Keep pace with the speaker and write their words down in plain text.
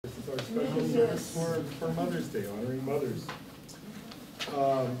our special service for Mother's Day, honoring mothers.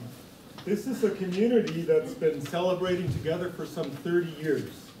 This is a community that's been celebrating together for some 30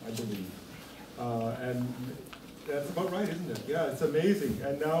 years, I believe. And that's about right, isn't it? Yeah, it's amazing.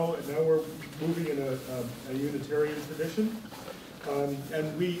 And now we're moving in a Unitarian tradition.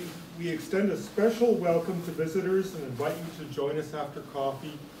 And we extend a special welcome to visitors and invite you to join us after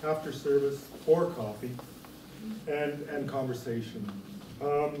coffee, after service, or coffee, and conversation.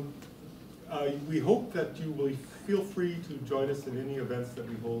 We hope that you will feel free to join us in any events that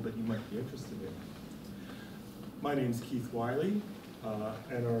we hold that you might be interested in. My name is Keith Wiley,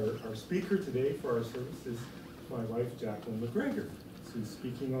 and our speaker today for our service is my wife, Jakalin MacGregor, who's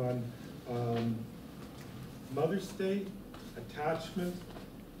speaking on Mother's Day, attachment,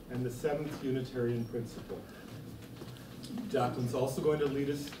 and the 7th Unitarian principle. Jakalin's also going to lead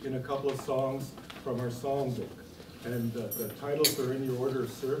us in a couple of songs from our songbook. And the titles are in your order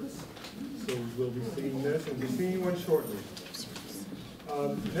of service. So we'll be singing this, and we'll be singing one shortly.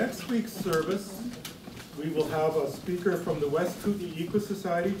 Next week's service, we will have a speaker from the West Kootenay Eco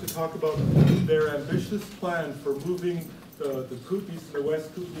Society to talk about their ambitious plan for moving the Kootenays and the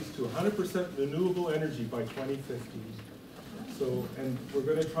West Kootenays to 100% renewable energy by 2050. So, and we're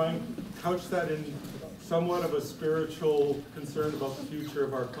going to try and couch that in somewhat of a spiritual concern about the future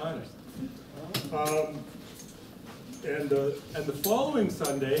of our planet. And the following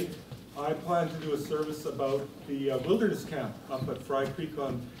Sunday, I plan to do a service about the wilderness camp up at Fry Creek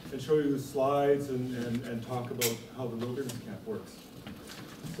and show you the slides and talk about how the wilderness camp works.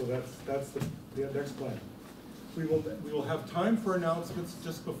 So that's the next plan. We will have time for announcements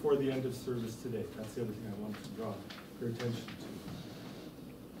just before the end of service today. That's the other thing I wanted to draw your attention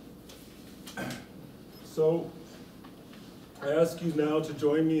to. So I ask you now to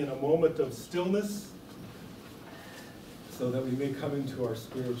join me in a moment of stillness, so that we may come into our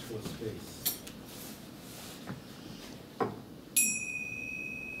spiritual space.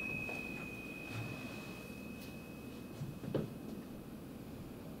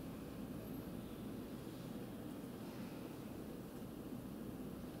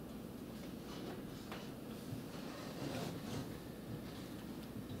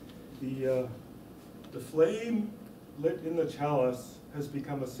 The flame lit in the chalice has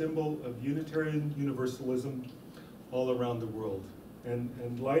become a symbol of Unitarian Universalism all around the world.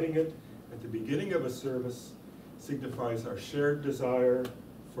 And lighting it at the beginning of a service signifies our shared desire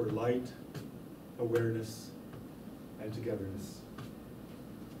for light, awareness, and togetherness.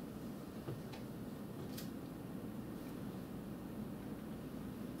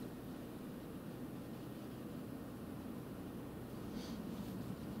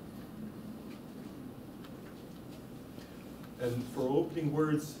 And for opening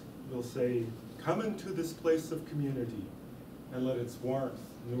words, we'll say, "Come into this place of community, and let its warmth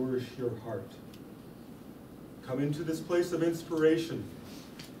nourish your heart. Come into this place of inspiration,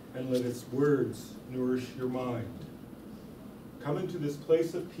 and let its words nourish your mind. Come into this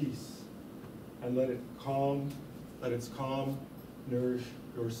place of peace, and let its calm nourish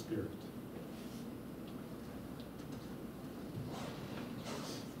your spirit."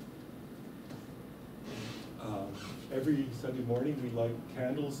 Every Sunday morning we light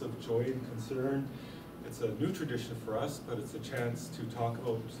candles of joy and concern. It's a new tradition for us, but it's a chance to talk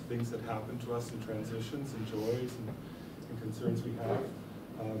about things that happen to us in transitions and joys and concerns we have.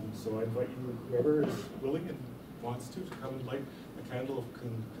 So I invite you, whoever is willing and wants to come and light a candle of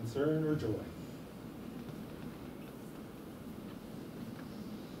concern or joy.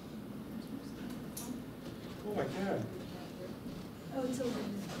 Oh, I can. Oh, it's over.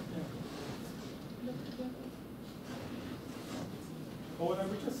 Oh, and I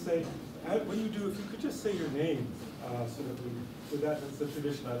would just say, when you do, if you could just say your name, so that that's the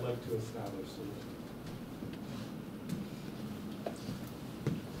tradition I'd like to establish.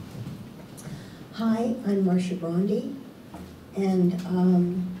 Hi, I'm Marcia Brondy, and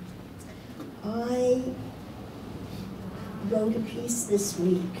I wrote a piece this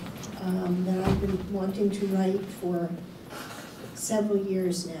week that I've been wanting to write for several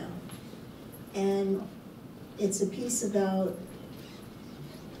years now. And it's a piece about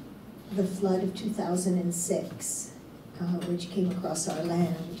the flood of 2006, which came across our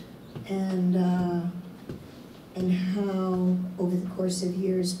land, and how over the course of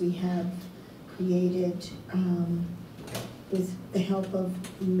years we have created, with the help of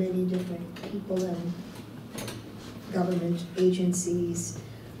many different people and government agencies,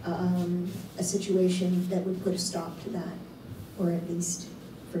 a situation that would put a stop to that, or at least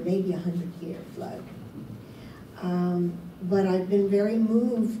for maybe a 100-year flood. But I've been very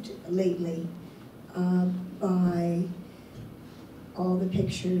moved lately by all the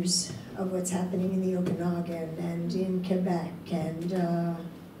pictures of what's happening in the Okanagan and in Quebec and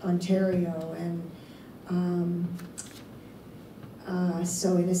Ontario, and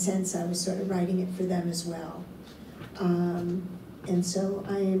so in a sense I was sort of writing it for them as well. And so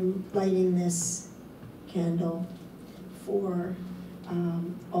I am lighting this candle for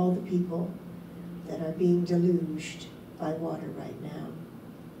all the people that are being deluged by water right now.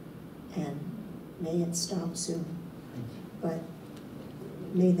 And may it stop soon. But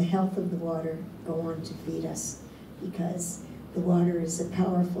may the health of the water go on to feed us, because the water is a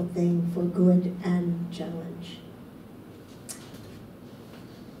powerful thing for good and challenge.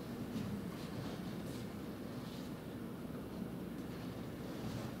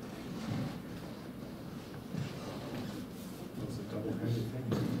 That's a double-handed thing.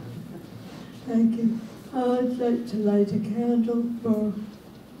 Thank you. I'd like to light a candle for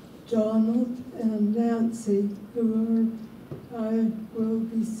Donald and Nancy, who I will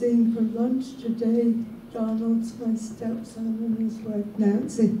be seeing for lunch today. Donald's my stepson and his wife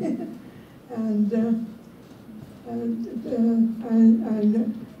Nancy. and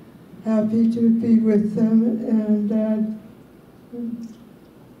I'm happy to be with them, and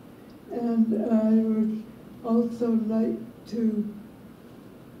I would also like to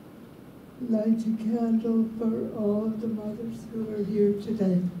light a candle for all the mothers who are here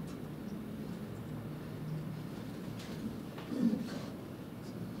today.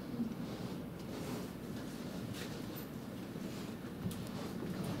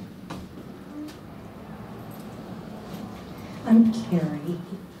 I'm Carrie.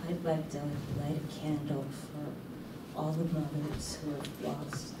 I'd like to light a candle for all the mothers who have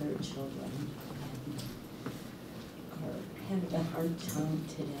lost their children and are having a hard time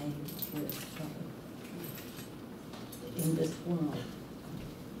today with in this world,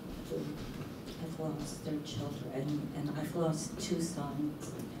 who have lost their children. And I've lost 2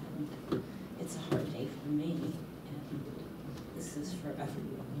 sons, and it's a hard day for me, and this is for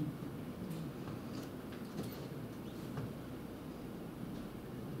everyone.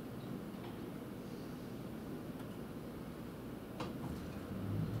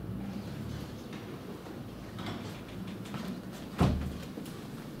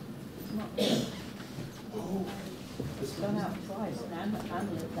 Gone out twice, and I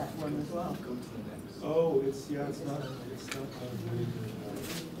lit that one as well. Oh, it's not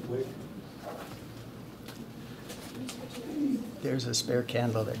wick. There's a spare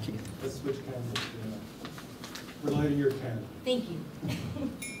candle there, Keith. Let's switch candles, yeah. We're lighting your candle. Thank you.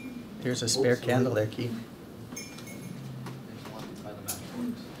 There's a spare candle there, Keith.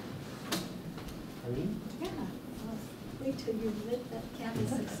 Irene? Yeah, wait till you lit that candle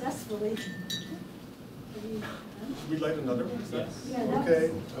successfully. We'd light another one? Yes. Yeah, that Okay,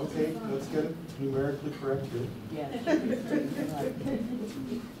 was- okay, let's get it numerically correct here. Yes.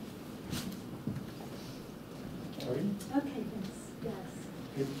 Irene? Okay, yes.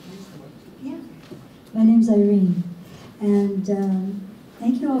 Could you please come up? Yeah. My name's Irene, and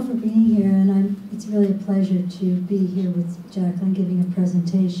thank you all for being here, and it's really a pleasure to be here with Jakalin giving a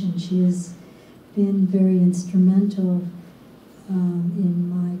presentation. She has been very instrumental in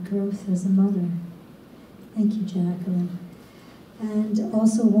my growth as a mother. Thank you, Jakalin. And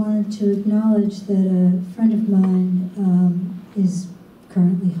also wanted to acknowledge that a friend of mine is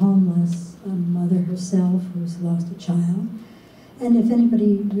currently homeless, a mother herself who's lost a child. And if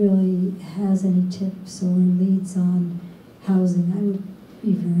anybody really has any tips or leads on housing, I would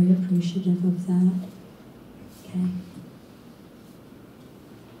be very appreciative of that. Okay.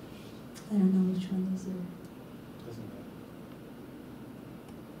 I don't know which one these are. Doesn't matter.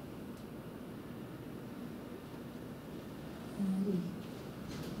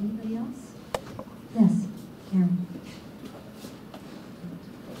 Anybody else? Yes, Karen.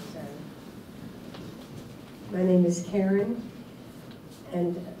 My name is Karen,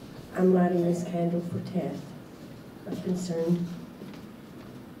 and I'm lighting this candle for Ted, my concern.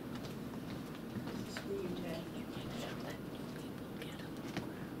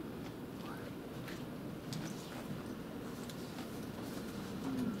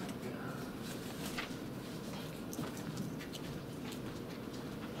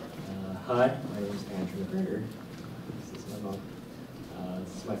 Hi, my name is MacGregor. This is my mom.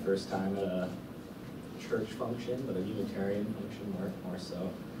 This is my first time at a church function, but a Unitarian function more so.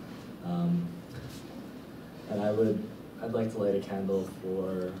 And I'd like to light a candle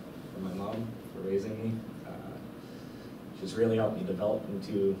for my mom for raising me. She's really helped me develop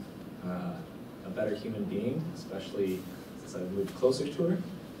into a better human being, especially since I've moved closer to her.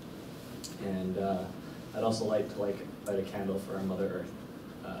 And I'd also like to light a candle for our Mother Earth.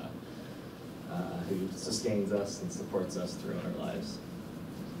 who sustains us and supports us throughout our lives.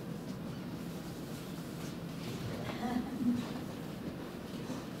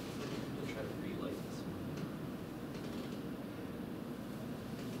 Try to relight this one.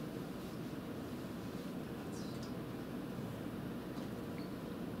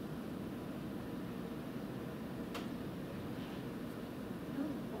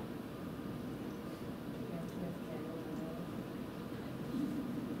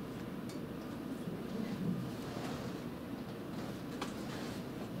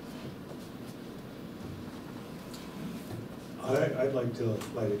 I'd like to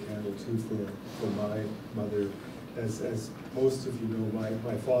light a candle too for my mother. As most of you know,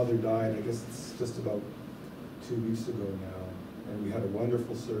 my father died, I guess it's just about 2 weeks ago now, and we had a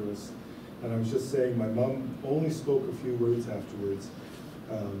wonderful service. And I was just saying, my mom only spoke a few words afterwards,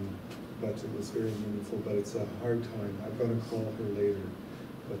 but it was very meaningful, but it's a hard time. I'm going to call her later.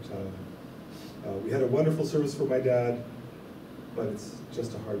 But we had a wonderful service for my dad, but it's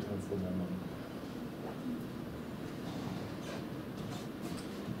just a hard time for my mom.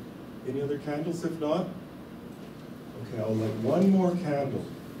 Any other candles? If not, okay, I'll light one more candle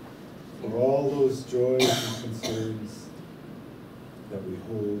for all those joys and concerns that we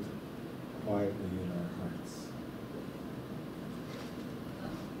hold quietly in our hearts.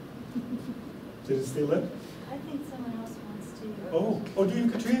 Did it stay lit? I think someone else wants to. Oh, do you,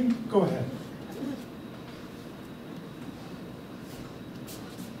 Katrine? Go ahead.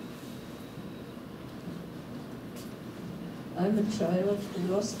 I'm a child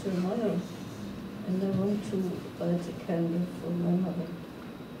who lost her mother, and I want to light a candle for my mother.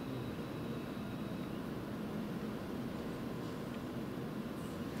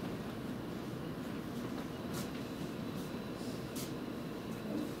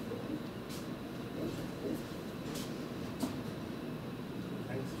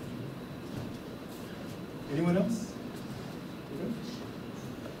 Thanks. Anyone else?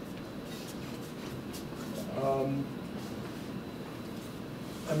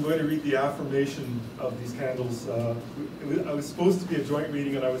 I'm going to read the affirmation of these candles. I was supposed to be a joint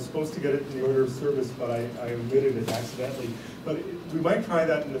reading, and I was supposed to get it in the order of service, but I omitted it accidentally. But we might try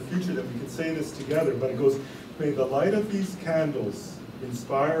that in the future, that we could say this together. But it goes, may the light of these candles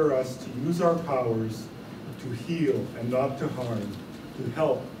inspire us to use our powers to heal and not to harm, to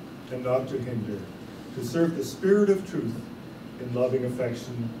help and not to hinder, to serve the spirit of truth in loving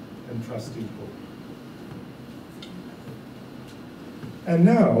affection and trusting hope. And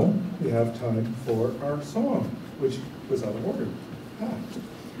now we have time for our song, which was out of order.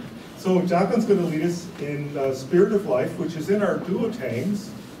 So Jakalin's going to lead us in Spirit of Life, which is in our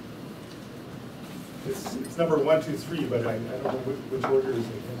duotangs. It's number 1, 2, 3, but I don't know which order is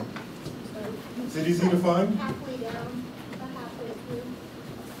it in. Is it easy to find? Halfway down, about halfway through.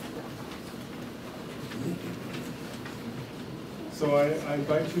 So I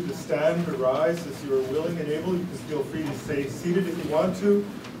invite you to stand or rise as you are willing and able. You can feel free to stay seated if you want to,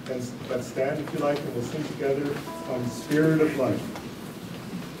 but stand if you like, and we'll sing together on Spirit of Life.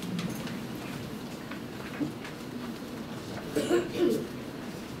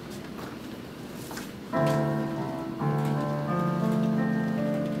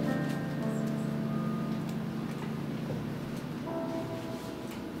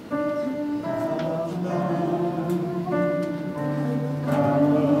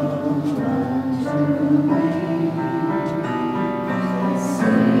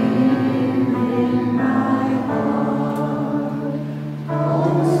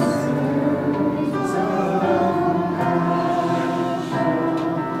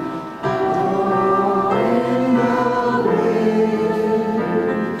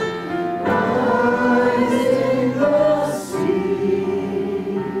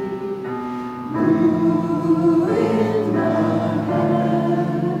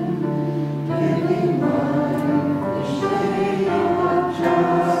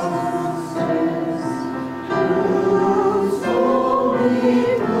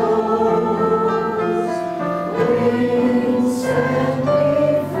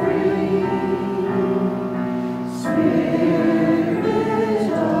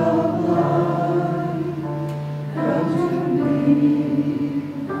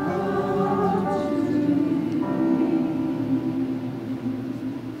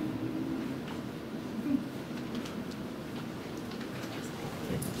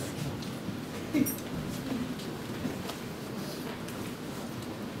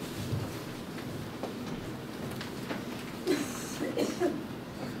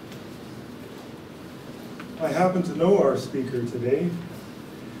 I happen to know our speaker today.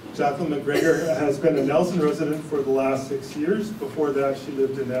 Jakalin MacGregor has been a Nelson resident for the last 6 years. Before that, she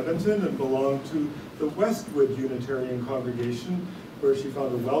lived in Edmonton and belonged to the Westwood Unitarian congregation, where she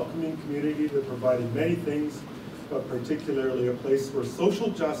found a welcoming community that provided many things, but particularly a place where social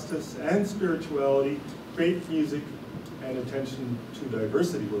justice and spirituality, great music, and attention to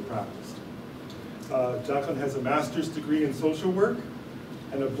diversity were practiced. Jakalin has a master's degree in social work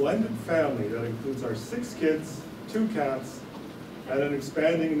and a blended family that includes our 6 kids, 2 cats, and an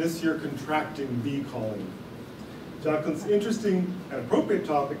expanding, this year contracting bee colony. Jakalin's interesting and appropriate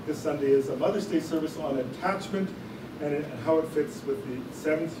topic this Sunday is a Mother's Day service on attachment and how it fits with the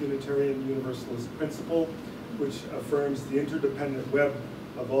 7th Unitarian Universalist principle, which affirms the interdependent web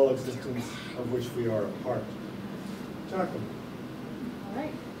of all existence of which we are a part. Jakalin. All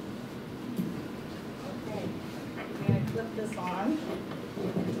right. Okay, I'm going to clip this on.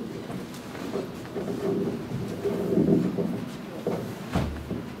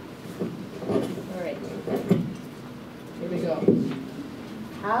 All right, here we go.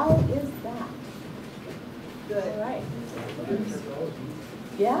 How is that? Good. All right.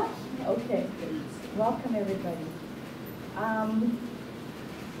 Yeah? Okay. Welcome, everybody.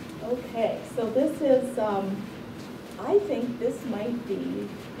 Okay, so this is, I think this might be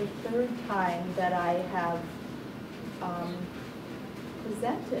the 3rd time that I have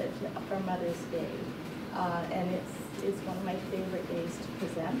presented for Mother's Day. And it's one of my favorite days to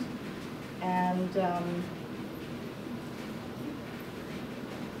present. And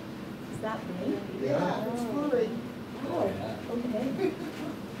is that me? Yeah, it's fluid. Oh, okay.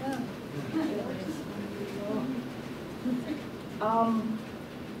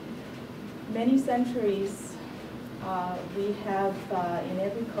 Many centuries we have in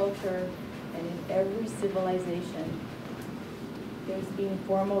every culture and in every civilization, there's been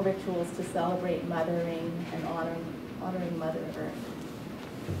formal rituals to celebrate mothering and honoring Mother Earth.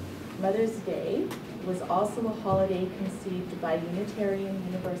 Mother's Day was also a holiday conceived by Unitarian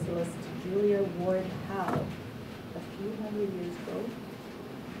Universalist Julia Ward Howe a few hundred years ago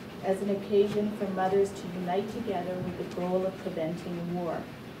as an occasion for mothers to unite together with the goal of preventing war.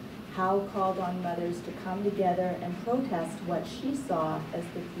 Howe called on mothers to come together and protest what she saw as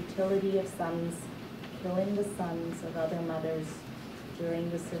the futility of sons killing the sons of other mothers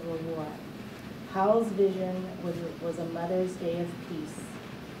during the Civil War. Howe's vision was a Mother's Day of peace,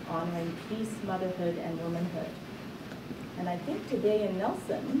 honoring peace, motherhood, and womanhood. And I think today in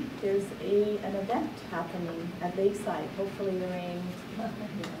Nelson, there's an event happening at Lakeside. Hopefully the rain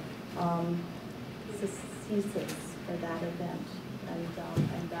ceases for that event.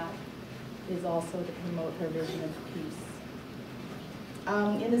 And that is also to promote her vision of peace.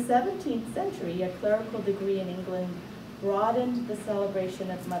 In the 17th century, a clerical degree in England broadened the celebration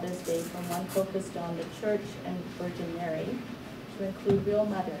of Mother's Day from one focused on the Church and Virgin Mary to include real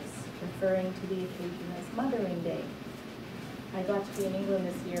mothers, referring to the occasion as Mothering Day. I got to be in England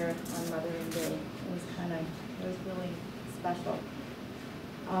this year on Mothering Day. It was really special.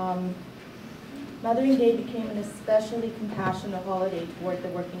 Mothering Day became an especially compassionate holiday toward the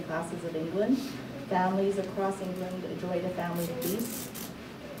working classes of England. Families across England enjoyed a family feast.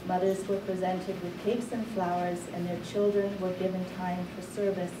 Mothers were presented with cakes and flowers, and their children were given time for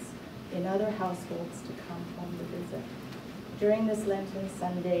service in other households to come home to visit. During this Lenten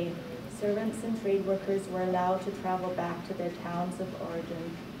Sunday, servants and trade workers were allowed to travel back to their towns of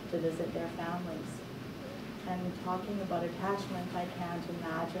origin to visit their families. And talking about attachment, I can't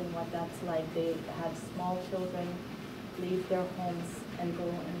imagine what that's like. They had small children leave their homes and go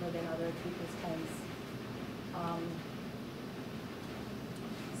and live in other people's homes.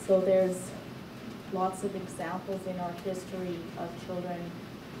 So there's lots of examples in our history of children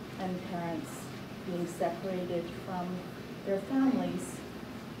and parents being separated from their families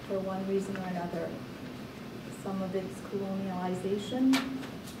for one reason or another. Some of it's colonialization,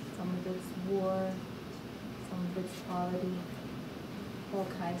 some of it's war, some of it's poverty, all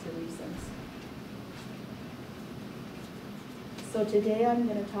kinds of reasons. So today I'm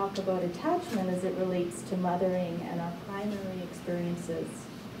going to talk about attachment as it relates to mothering and our primary experiences.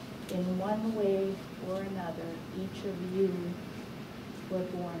 In one way or another, each of you were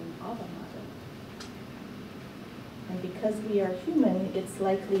born of a mother. And because we are human, it's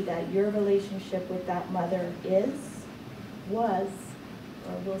likely that your relationship with that mother was,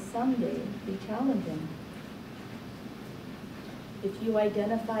 or will someday be challenging. If you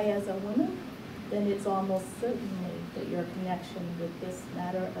identify as a woman, then it's almost certainly that your connection with this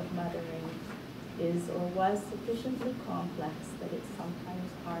matter of mothering is or was sufficiently complex that it's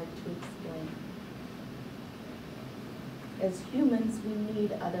sometimes hard to explain. As humans, we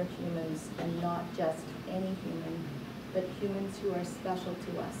need other humans, and not just any human, but humans who are special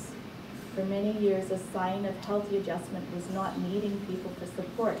to us. For many years, a sign of healthy adjustment was not needing people for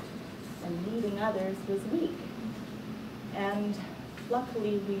support, and needing others was weak. And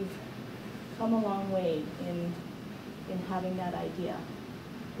luckily, we've come a long way in having that idea.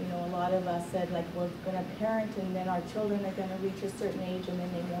 You know, a lot of us said, like, we're going to parent, and then our children are going to reach a certain age, and then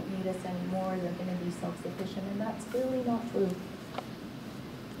they won't need us anymore, they're going to be self-sufficient, and that's really not true.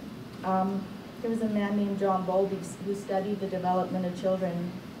 There was a man named John Bowlby who studied the development of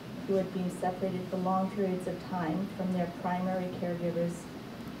children who had been separated for long periods of time from their primary caregivers,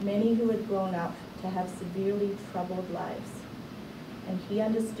 many who had grown up to have severely troubled lives. And he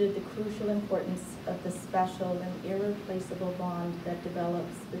understood the crucial importance of the special and irreplaceable bond that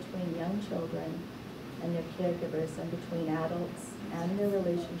develops between young children and their caregivers, and between adults and their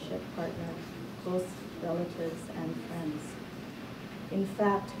relationship partner, close relatives, and friends. In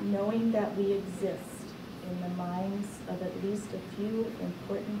fact, knowing that we exist in the minds of at least a few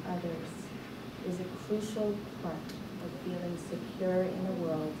important others is a crucial part of feeling secure in the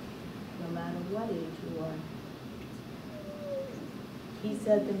world, no matter what age you are. He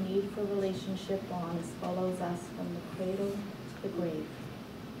said the need for relationship bonds follows us from the cradle to the grave.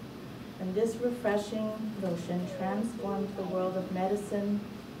 And this refreshing notion transformed the world of medicine,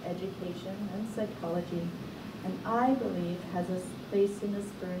 education, and psychology, and I believe has a place in the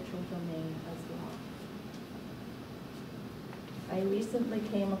spiritual domain as well. I recently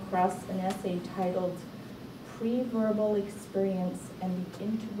came across an essay titled Pre-Verbal Experience and the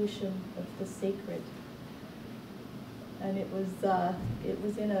Intuition of the Sacred. And it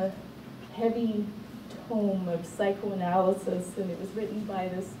was in a heavy tome of psychoanalysis, and it was written by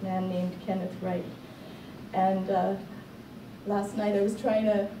this man named Kenneth Wright. And last night I was trying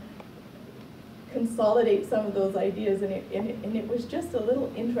to consolidate some of those ideas, and it was just a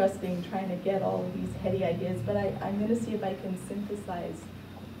little interesting trying to get all of these heady ideas, but I'm going to see if I can synthesize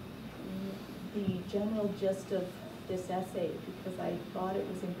the general gist of this essay, because I thought it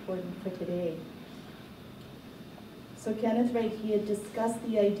was important for today. So Kenneth Wright, he had discussed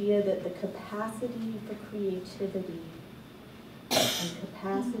the idea that the capacity for creativity and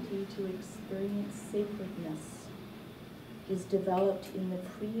capacity to experience sacredness is developed in the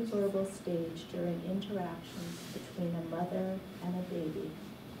pre-verbal stage during interactions between a mother and a baby,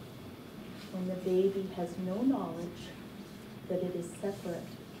 when the baby has no knowledge that it is separate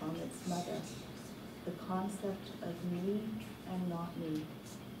from its mother, the concept of me and not me.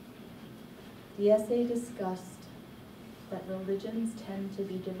 The essay discussed that religions tend to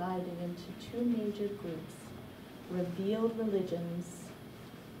be divided into two major groups: revealed religions,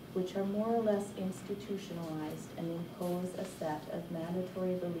 which are more or less institutionalized and impose a set of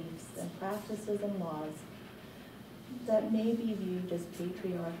mandatory beliefs and practices and laws that may be viewed as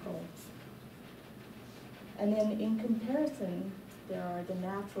patriarchal. And then in comparison, there are the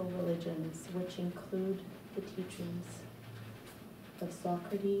natural religions, which include the teachings of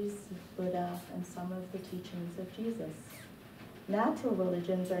Socrates, Buddha, and some of the teachings of Jesus. Natural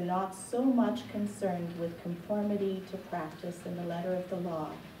religions are not so much concerned with conformity to practice and the letter of the law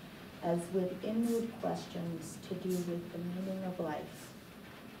as with inward questions to do with the meaning of life.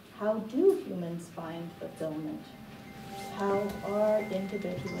 How do humans find fulfillment? How are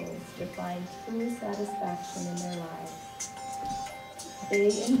individuals to find true satisfaction in their lives?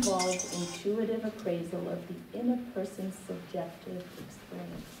 They involve intuitive appraisal of the inner person's subjective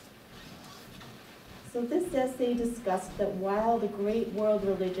experience. So this essay discussed that while the great world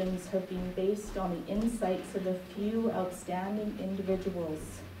religions have been based on the insights of a few outstanding individuals,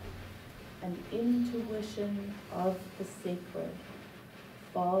 an intuition of the sacred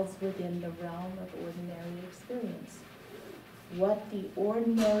falls within the realm of ordinary experience. What the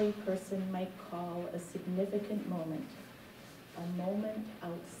ordinary person might call a significant moment, a moment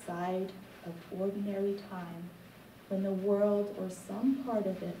outside of ordinary time, when the world or some part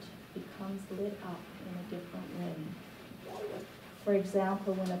of it becomes lit up in a different way. For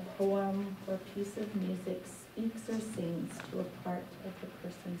example, when a poem or piece of music speaks or sings to a part of the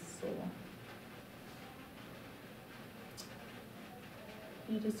person's soul.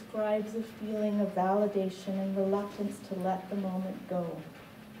 He describes a feeling of validation and reluctance to let the moment go.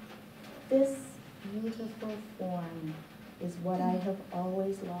 This beautiful form is what I have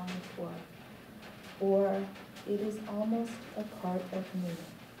always longed for, or it is almost a part of me.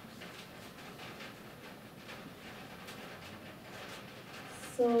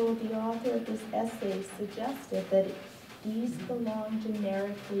 So the author of this essay suggested that these belong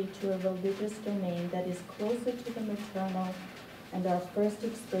generically to a religious domain that is closer to the maternal and our first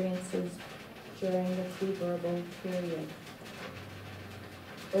experiences during the pre-verbal period.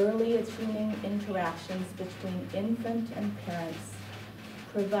 early attuning interactions between infant and parents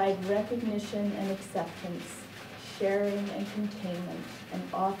provide recognition and acceptance, sharing and containment, and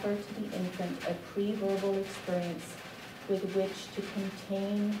offer to the infant a pre-verbal experience with which to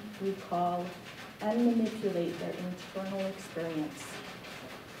contain, recall, and manipulate their internal experience.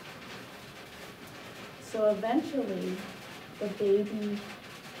 So eventually, the baby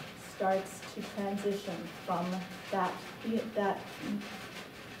starts to transition from that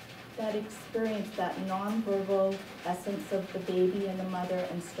experience, that nonverbal essence of the baby and the mother,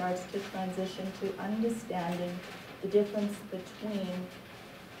 and starts to transition to understanding the difference between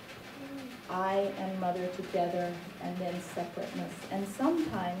I and mother together and then separateness. And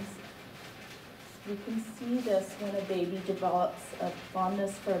sometimes we can see this when a baby develops a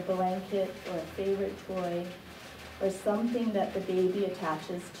fondness for a blanket or a favorite toy or something that the baby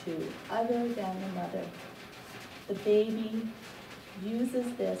attaches to other than the mother. The baby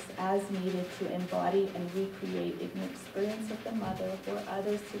uses this as needed to embody and recreate an experience of the mother or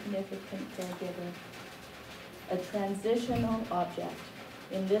other significant caregiver. A transitional object.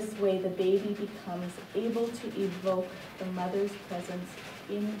 In this way, the baby becomes able to evoke the mother's presence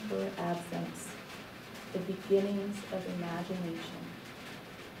in her absence, the beginnings of imagination.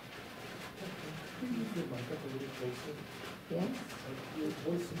 Can you put your mic up a little closer? Yes? Your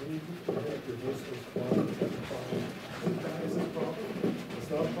voice, when you put your mic, your voice goes quiet. Is that a problem? Is it a problem? It's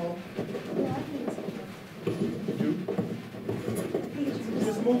not a problem? Yeah, I think so. You do?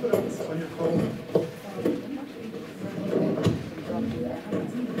 Just move it up on your phone.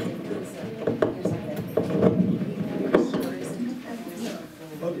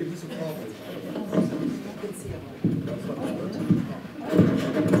 Look, it was a problem.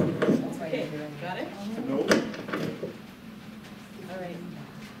 Okay, got it? No? All right.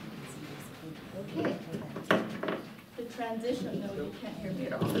 Okay. The transition, no, you can't hear me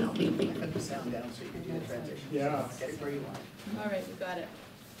at all. Put the sound down so you can do the transition. Yeah. Get it where you want. All right, we got it.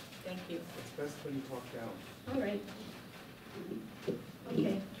 Thank you. It's best when you talk down. All right.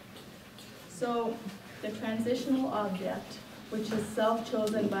 Okay. So the transitional object, which is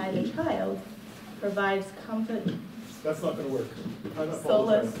self-chosen by the child, provides comfort. That's not gonna work. I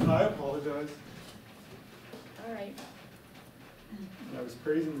Solace. apologize. I apologize. All right. I was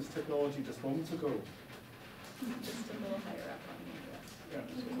praising this technology just moments ago. Just a little higher up on the address. Yeah.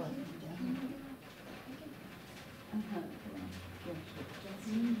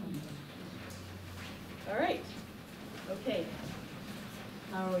 All right. Okay.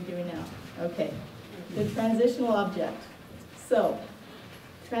 How are we doing now? Okay. The transitional object. So,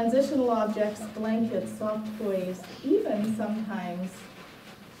 transitional objects, blankets, soft toys, even sometimes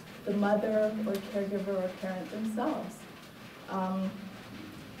the mother or caregiver or parent themselves.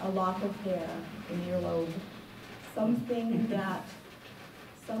 A lock of hair, an earlobe, something that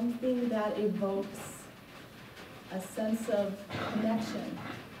evokes a sense of connection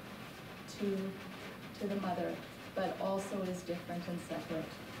to the mother, but also is different and separate.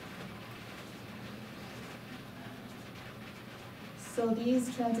 So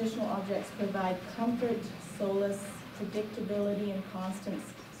these transitional objects provide comfort, solace, predictability, and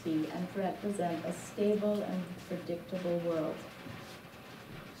constancy, and represent a stable and predictable world.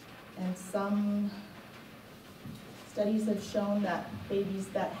 And some studies have shown that babies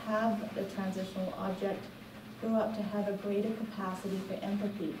that have the transitional object grow up to have a greater capacity for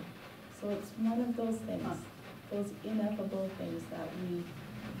empathy. So it's one of those things, those ineffable things that we,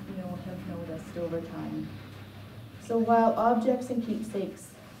 have noticed over time. So while objects and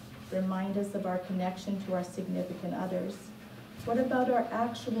keepsakes remind us of our connection to our significant others, what about our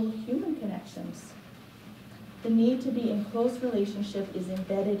actual human connections? The need to be in close relationship is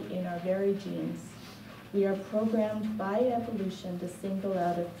embedded in our very genes. We are programmed by evolution to single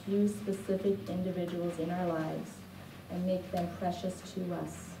out a few specific individuals in our lives and make them precious to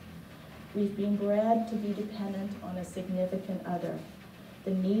us. We've been bred to be dependent on a significant other.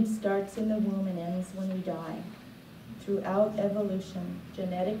 The need starts in the womb and ends when we die. Throughout evolution,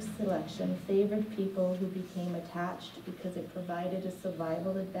 genetic selection favored people who became attached because it provided a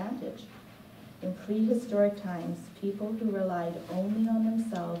survival advantage. In prehistoric times, people who relied only on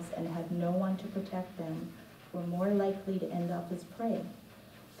themselves and had no one to protect them were more likely to end up as prey.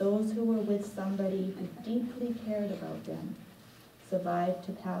 Those who were with somebody who deeply cared about them survived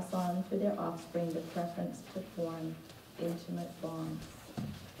to pass on to their offspring the preference to form intimate bonds.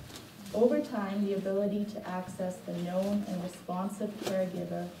 Over time, the ability to access the known and responsive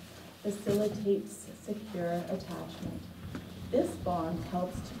caregiver facilitates secure attachment. This bond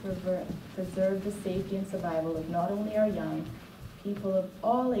helps to preserve the safety and survival of not only our young, people of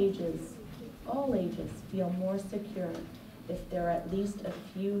all ages feel more secure if there are at least a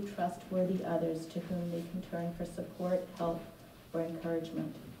few trustworthy others to whom they can turn for support, help, or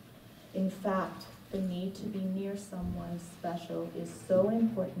encouragement. In fact, the need to be near someone special is so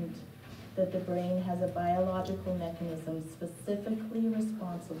important that the brain has a biological mechanism specifically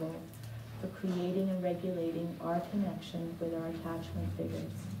responsible for creating and regulating our connection with our attachment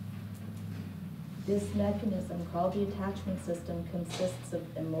figures. This mechanism, called the attachment system, consists of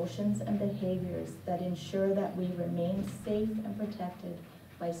emotions and behaviors that ensure that we remain safe and protected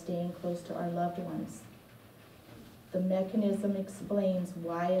by staying close to our loved ones. The mechanism explains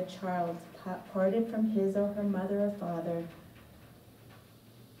why a child parted from his or her mother or father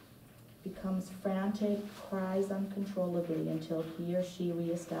becomes frantic, cries uncontrollably until he or she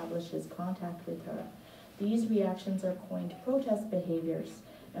reestablishes contact with her. These reactions are coined protest behaviors,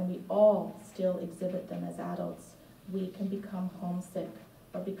 and we all still exhibit them as adults. We can become homesick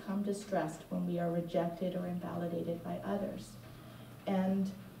or become distressed when we are rejected or invalidated by others.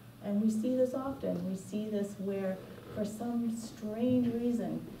 And we see this often. We see this where, for some strange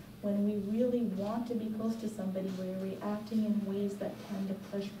reason, when we really want to be close to somebody, we're reacting in ways that tend to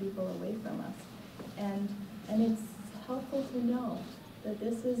push people away from us. And it's helpful to know that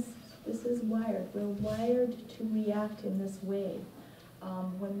this is wired. We're wired to react in this way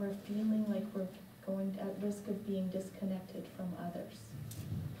when we're feeling like we're going at risk of being disconnected from others.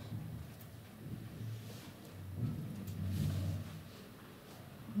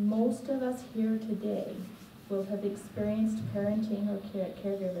 Most of us here today will have experienced parenting or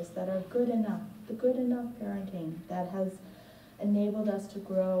caregivers that are good enough, the good enough parenting that has enabled us to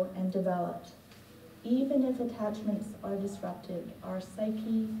grow and develop. Even if attachments are disrupted, our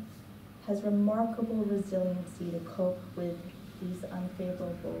psyche has remarkable resiliency to cope with these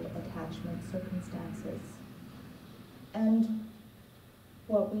unfavorable attachment circumstances. And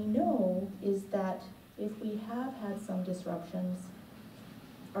what we know is that if we have had some disruptions,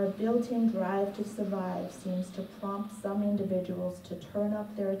 our built-in drive to survive seems to prompt some individuals to turn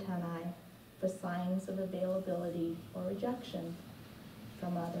up their antennae for signs of availability or rejection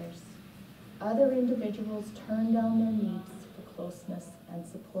from others. Other individuals turn down their needs for closeness and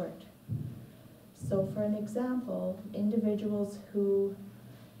support. So for an example, individuals who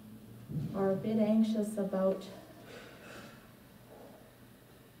are a bit anxious about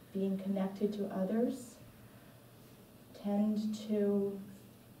being connected to others tend to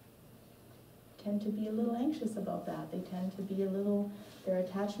be a little anxious about that. They tend to be their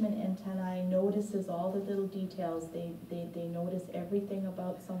attachment antennae notices all the little details. They notice everything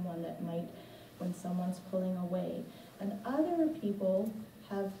about someone that might, when someone's pulling away. And other people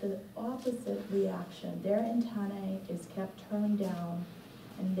have the opposite reaction. Their antennae is kept turned down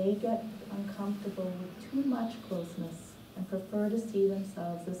and they get uncomfortable with too much closeness and prefer to see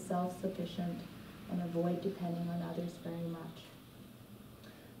themselves as self-sufficient and avoid depending on others very much.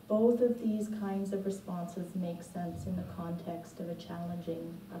 Both of these kinds of responses make sense in the context of a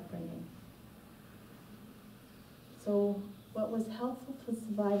challenging upbringing. So what was helpful to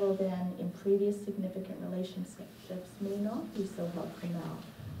survival then in previous significant relationships may not be so helpful now.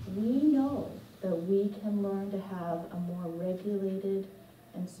 We know that we can learn to have a more regulated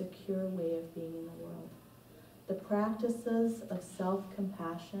and secure way of being in the world. The practices of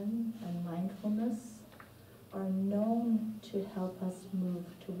self-compassion and mindfulness are known to help us move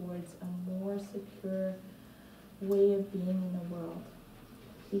towards a more secure way of being in the world.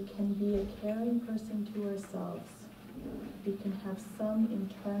 We can be a caring person to ourselves. We can have some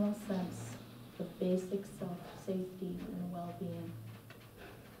internal sense of basic self-safety and well-being.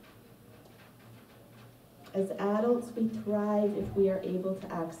 As adults, we thrive if we are able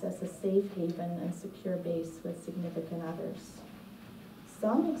to access a safe haven and secure base with significant others.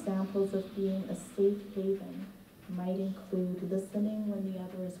 Some examples of being a safe haven might include listening when the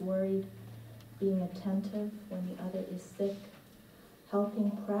other is worried, being attentive when the other is sick,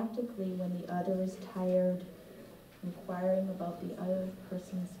 helping practically when the other is tired, inquiring about the other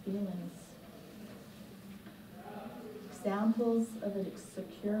person's feelings. Examples of a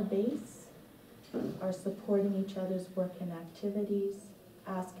secure base are supporting each other's work and activities,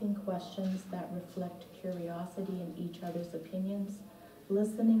 asking questions that reflect curiosity in each other's opinions,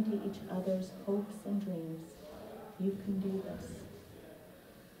 listening to each other's hopes and dreams. You can do this.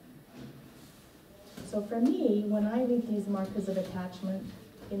 So for me, when I read these markers of attachment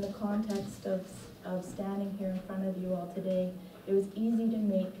in the context of standing here in front of you all today, it was easy to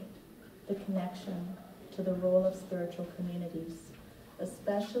make the connection to the role of spiritual communities,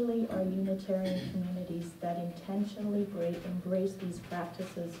 especially our Unitarian communities that intentionally embrace these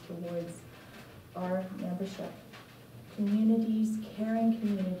practices towards our membership. Communities, caring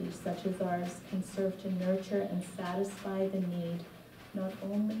communities such as ours, can serve to nurture and satisfy the need not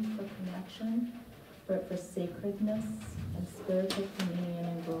only for connection, but for sacredness and spiritual communion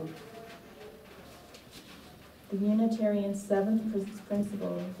and growth. The Unitarian seventh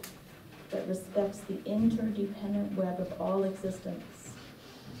principle that respects the interdependent web of all existence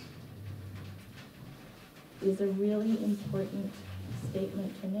is a really important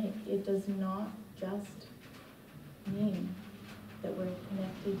statement to make. It does not just mean that we're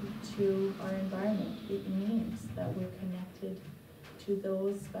connected to our environment. It means that we're connected to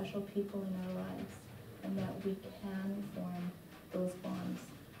those special people in our lives, and that we can form those bonds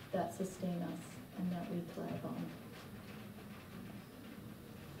that sustain us and that we thrive on.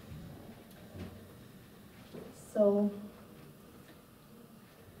 So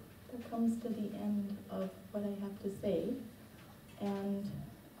that comes to the end of what I have to say, and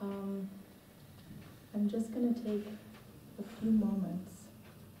I'm just going to take a few moments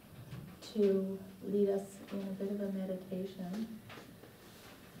to lead us in a bit of a meditation.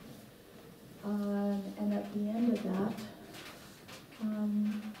 And at the end of that, I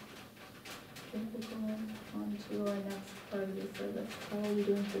think we'll go on to our next part of the service. How are we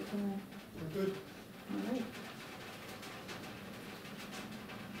doing for time? We're good. All right.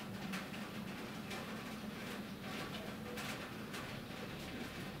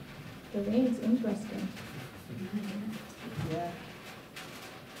 The rain's interesting. Yeah.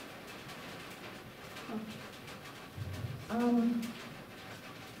 All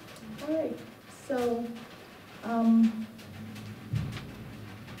right, so, I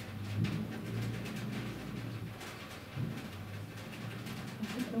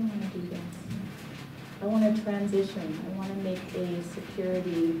think I want to do this. I want to transition. I want to make a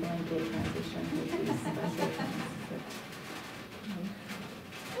security blanket transition with these special things.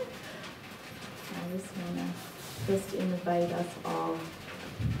 I just want to invite us all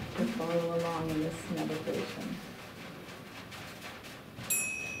to follow along in this meditation.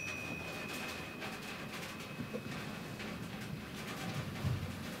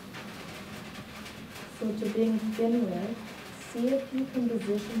 So to begin with, see if you can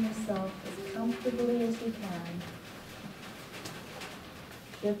position yourself as comfortably as you can,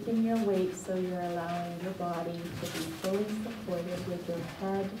 shifting your weight so you're allowing your body to be fully supported with your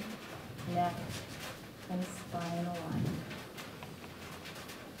head, neck, and spine aligned.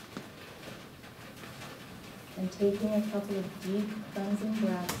 And taking a couple of deep cleansing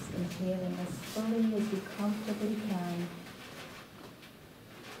breaths, inhaling as fully as you comfortably can,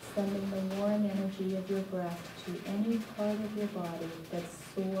 sending the warm energy of your breath to any part of your body that's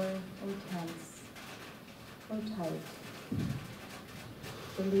sore or tense or tight,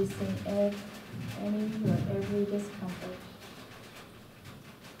 releasing any or every discomfort.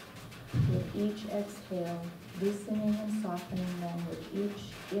 With each exhale, loosening and softening them with each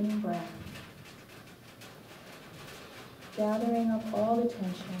in-breath, gathering up all the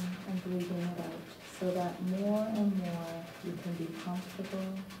tension and breathing it out so that more and more you can be comfortable,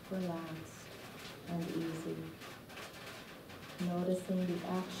 relaxed, and easy. Noticing the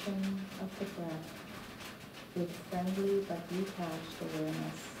action of the breath with friendly but detached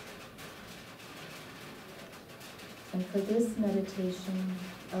awareness. And for this meditation,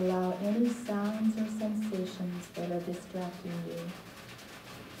 allow any sounds or sensations that are distracting you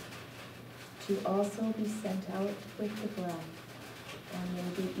to also be sent out with the breath, and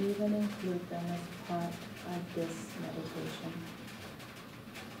maybe even include them as part of this meditation,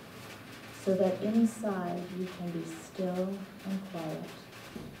 so that inside you can be still and quiet.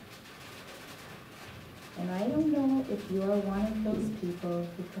 And I don't know if you are one of those people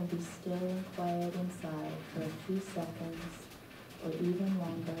who can be still and quiet inside for a few seconds or even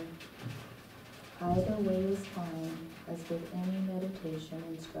longer. Either way is fine, as with any meditation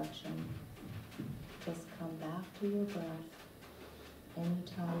instruction. Just come back to your breath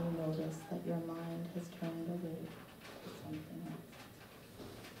anytime you notice that your mind has turned away to something else.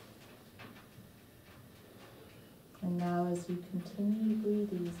 And now as you continue to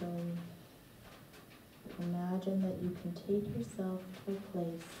breathe easily, imagine that you can take yourself to a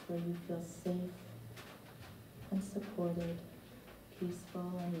place where you feel safe and supported,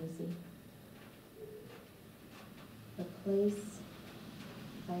 peaceful and easy. A place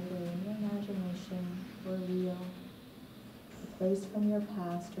either in your imagination or real, a place from your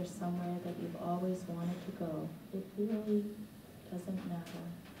past or somewhere that you've always wanted to go. It really doesn't matter,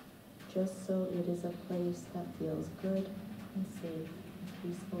 just so it is a place that feels good and safe and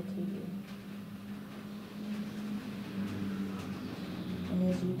peaceful to you. And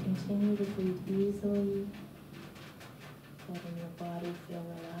as you continue to breathe easily, letting your body feel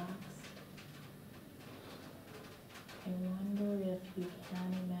relaxed, wonder if you can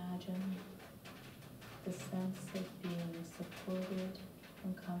imagine the sense of being supported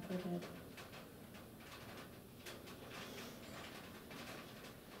and comforted.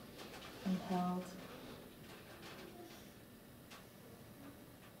 And held.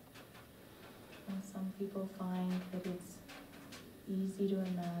 And some people find that it's easy to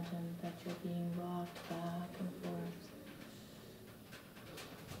imagine that you're being rocked back and forth,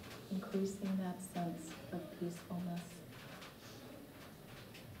 increasing that sense of peacefulness.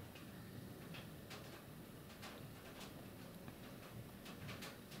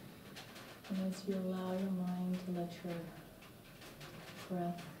 And as you allow your mind to let your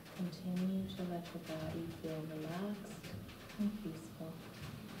breath continue to let your body feel relaxed and peaceful.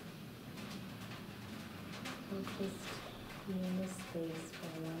 We'll just be in this space for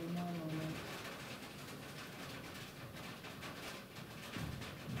one more moment.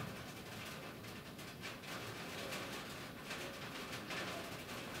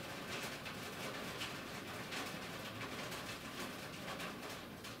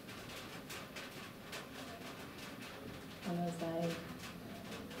 And as I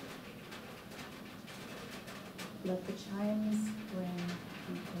let the chimes ring,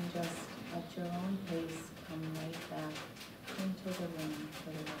 you can just, at your own pace, come right back into the room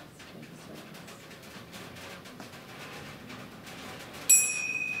for the rest of the service.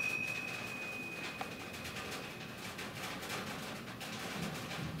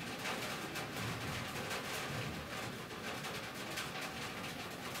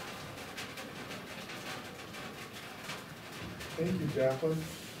 Thank you, Jakalin.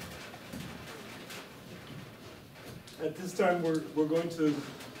 At this time, we're going to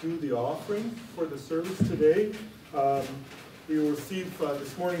do the offering for the service today. We will receive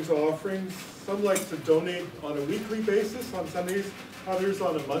this morning's offerings. Some like to donate on a weekly basis on Sundays, others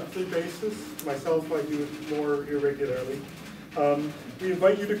on a monthly basis. Myself, I do it more irregularly. We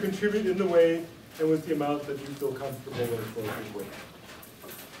invite you to contribute in the way and with the amount that you feel comfortable or appropriate with.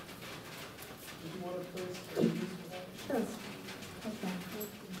 Did you want to place? Sure. Okay.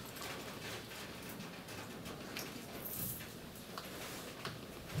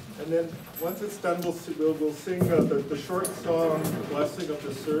 And then, once it's done, we'll sing the short song, the blessing of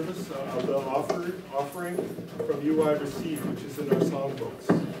the service, of the offering from You I Receive, which is in our songbooks.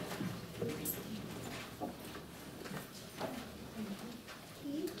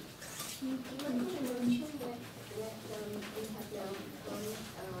 Keith, you want to mention that we have now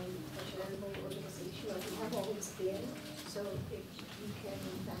become a charitable organization, or we have always been, so if you can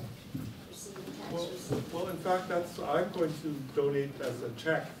in fact receive a tax receipt. Well, in fact, I'm going to donate as a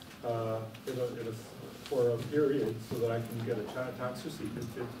check for a period so that I can get a tax receipt.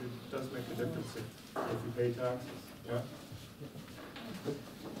 It does make a difference if you pay taxes. Yeah.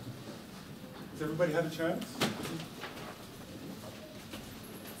 Has everybody had a chance?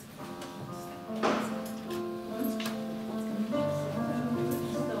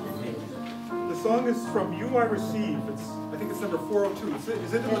 The song is from You I Receive. I think it's number 402.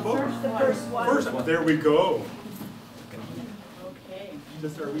 Is it in the book? The first one. First one. There we go.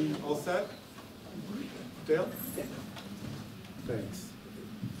 Okay. Are we all set? Dale? Thanks.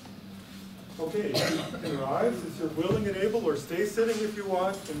 Okay, you can rise as you're willing and able, or stay sitting if you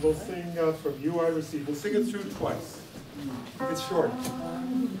want, and we'll sing from You I Receive. We'll sing it through twice. It's short.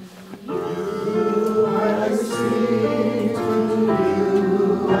 You I receive, to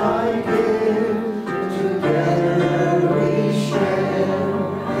you I give, together we share,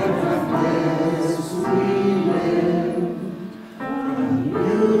 in this we live.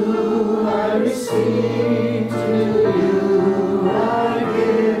 You I receive, to you I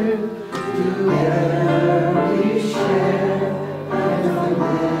give, together we share, and from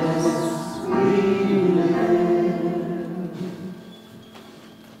this we live.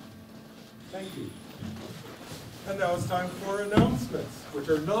 Thank you. And now it's time for announcements, which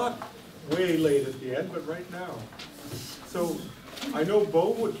are not way late at the end, but right now. So I know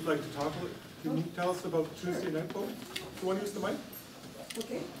Bo would like to talk a little. Can you tell us about Tuesday night, Bo? Do you want to use the mic?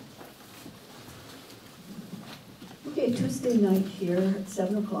 Okay. Okay, Tuesday night here at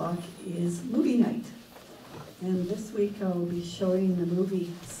 7 o'clock is movie night. And this week I will be showing the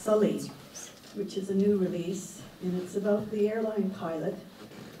movie Sully, which is a new release. And it's about the airline pilot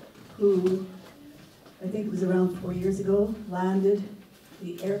who, I think it was around 4 years ago, landed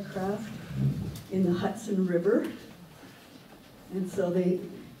the aircraft in the Hudson River. And so the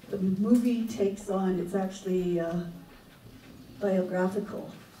movie takes on, it's actually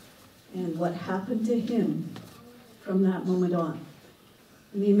biographical, and what happened to him from that moment on.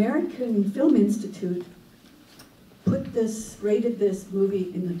 And the American Film Institute rated this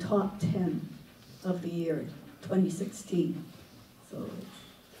movie in the top 10 of the year. 2016. So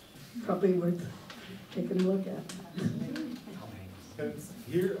it's probably worth taking a look at. And it's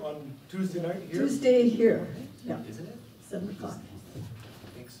here on Tuesday night here? Tuesday here, yeah, Isn't it? 7 o'clock. I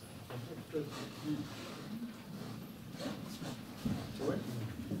think so. Good. Joy?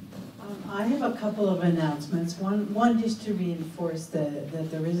 I have a couple of announcements. One just to reinforce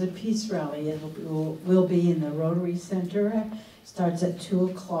that there is a peace rally. It will be in the Rotary Center. Starts at 2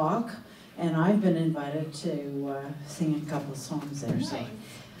 o'clock, and I've been invited to sing a couple songs there. So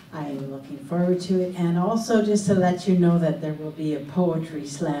I am looking forward to it. And also just to let you know that there will be a poetry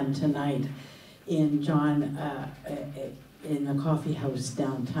slam tonight in in the coffee house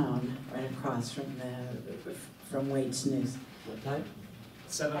downtown, right across from Waite's News. What time?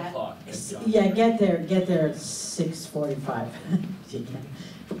 7 o'clock. Yeah, get there at 6:45. If you can.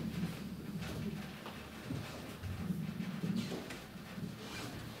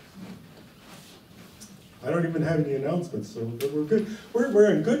 I don't even have any announcements, so we're good.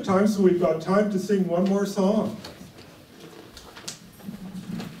 We're in good time, so we've got time to sing one more song.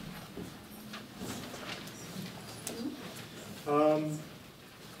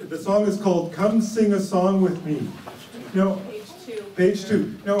 The song is called "Come Sing a Song with Me." No, Page 2. page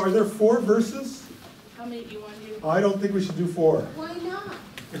 2. Now, are there 4 verses? How many do you want to do? I don't think we should do 4. Why not?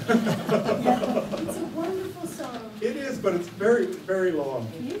 It's a wonderful song. It is, but it's very, very long.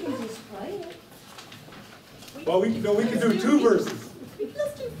 You can just play it. Well, we can do 2 verses.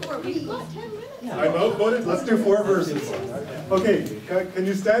 Let's do 4. We've got 10 minutes. I'm outvoted. Let's do 4 verses. Okay, can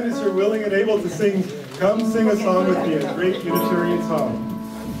you stand as you're willing and able to sing "Come Sing a Song with Me," a great Unitarian song?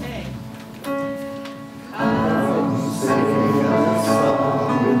 Okay.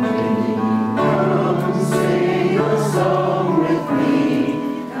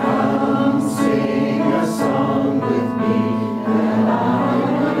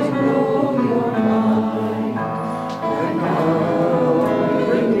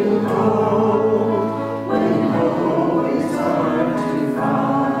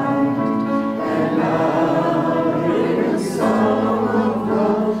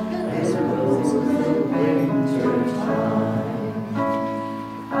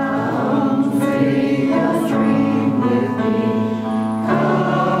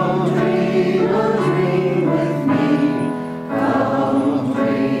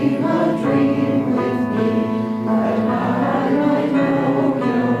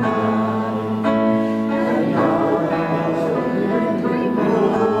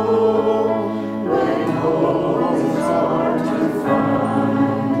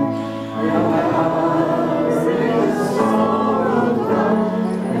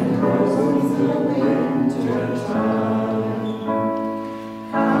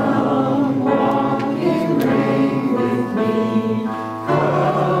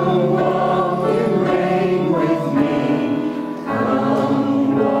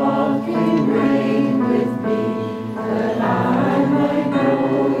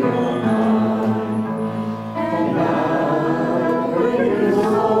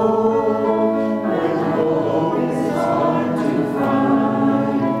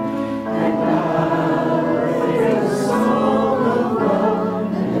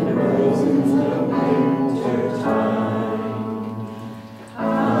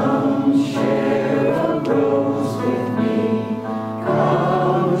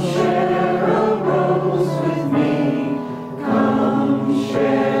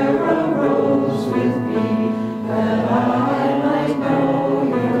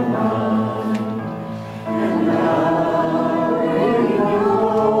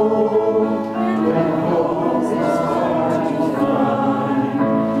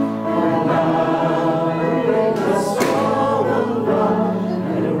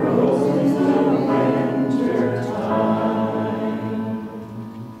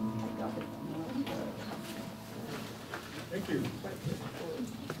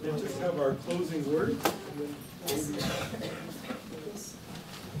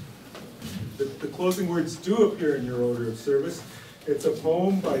 The closing words do appear in your order of service. It's a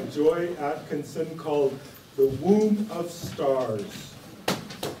poem by Joy Atkinson called "The Womb of Stars."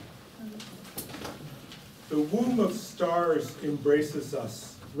 The womb of stars embraces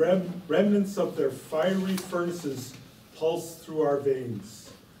us. Remnants of their fiery furnaces pulse through our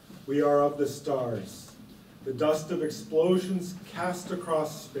veins. We are of the stars, the dust of explosions cast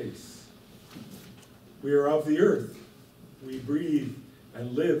across space. We are of the earth. We breathe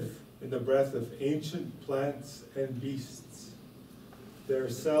and live in the breath of ancient plants and beasts. Their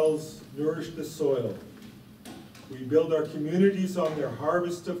cells nourish the soil. We build our communities on their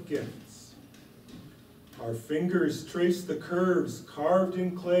harvest of gifts. Our fingers trace the curves carved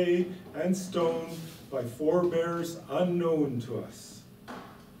in clay and stone by forebears unknown to us.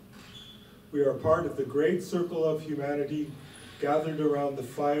 We are part of the great circle of humanity gathered around the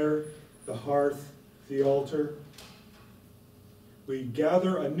fire, the hearth, the altar. We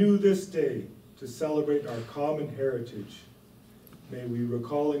gather anew this day to celebrate our common heritage. May we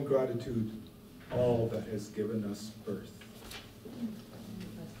recall in gratitude all that has given us birth.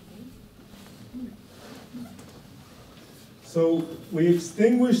 So we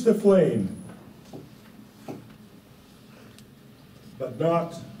extinguish the flame, but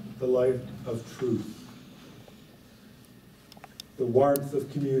not the light of truth, the warmth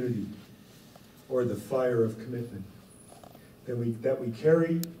of community, or the fire of commitment.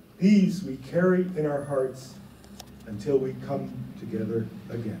 These we carry in our hearts until we come together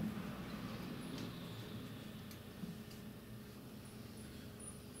again.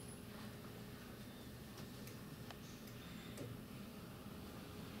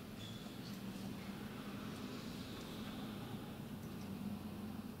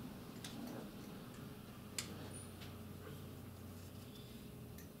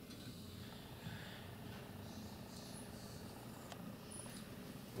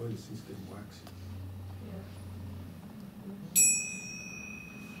 Boy, this thing's getting waxy.